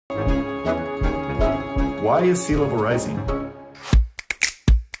Why is sea level rising?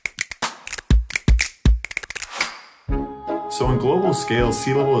 So on global scale,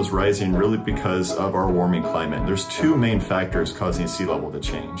 sea level is rising really because of our warming climate. There's two main factors causing sea level to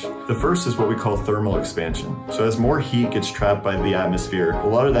change. The first is what we call thermal expansion. So as more heat gets trapped by the atmosphere, a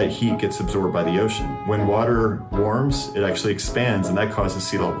lot of that heat gets absorbed by the ocean. When water warms, it actually expands, and that causes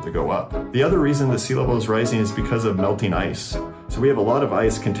sea level to go up. The other reason that sea level is rising is because of melting ice. So we have a lot of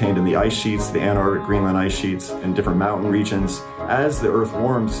ice contained in the ice sheets, the Antarctic, Greenland ice sheets, and different mountain regions. As the Earth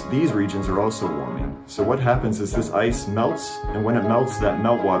warms, these regions are also warming. So what happens is this ice melts, and when it melts, that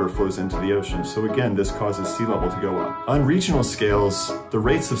meltwater flows into the ocean. So again, this causes sea level to go up. On regional scales, the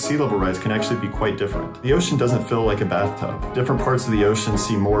rates of sea level rise can actually be quite different. The ocean doesn't feel like a bathtub. Different parts of the ocean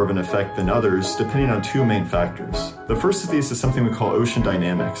see more of an effect than others, depending on two main factors. The first of these is something we call ocean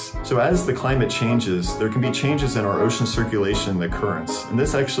dynamics. So as the climate changes, there can be changes in our ocean circulation, the currents, and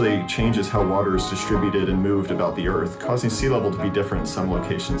this actually changes how water is distributed and moved about the Earth, causing sea level to be different in some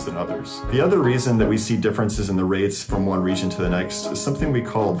locations than others. The other reason that we see differences in the rates from one region to the next is something we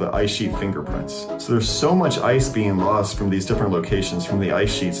call the ice sheet fingerprints. So there's so much ice being lost from these different locations from the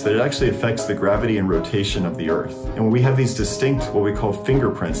ice sheets that it actually affects the gravity and rotation of the Earth. And we have these distinct, what we call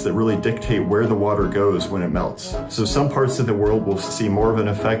fingerprints, that really dictate where the water goes when it melts. So some parts of the world will see more of an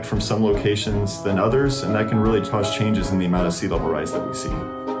effect from some locations than others, and that can really cause changes in the amount of sea level rise that we see.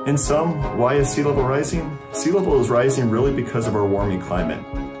 In sum, why is sea level rising? Sea level is rising really because of our warming climate.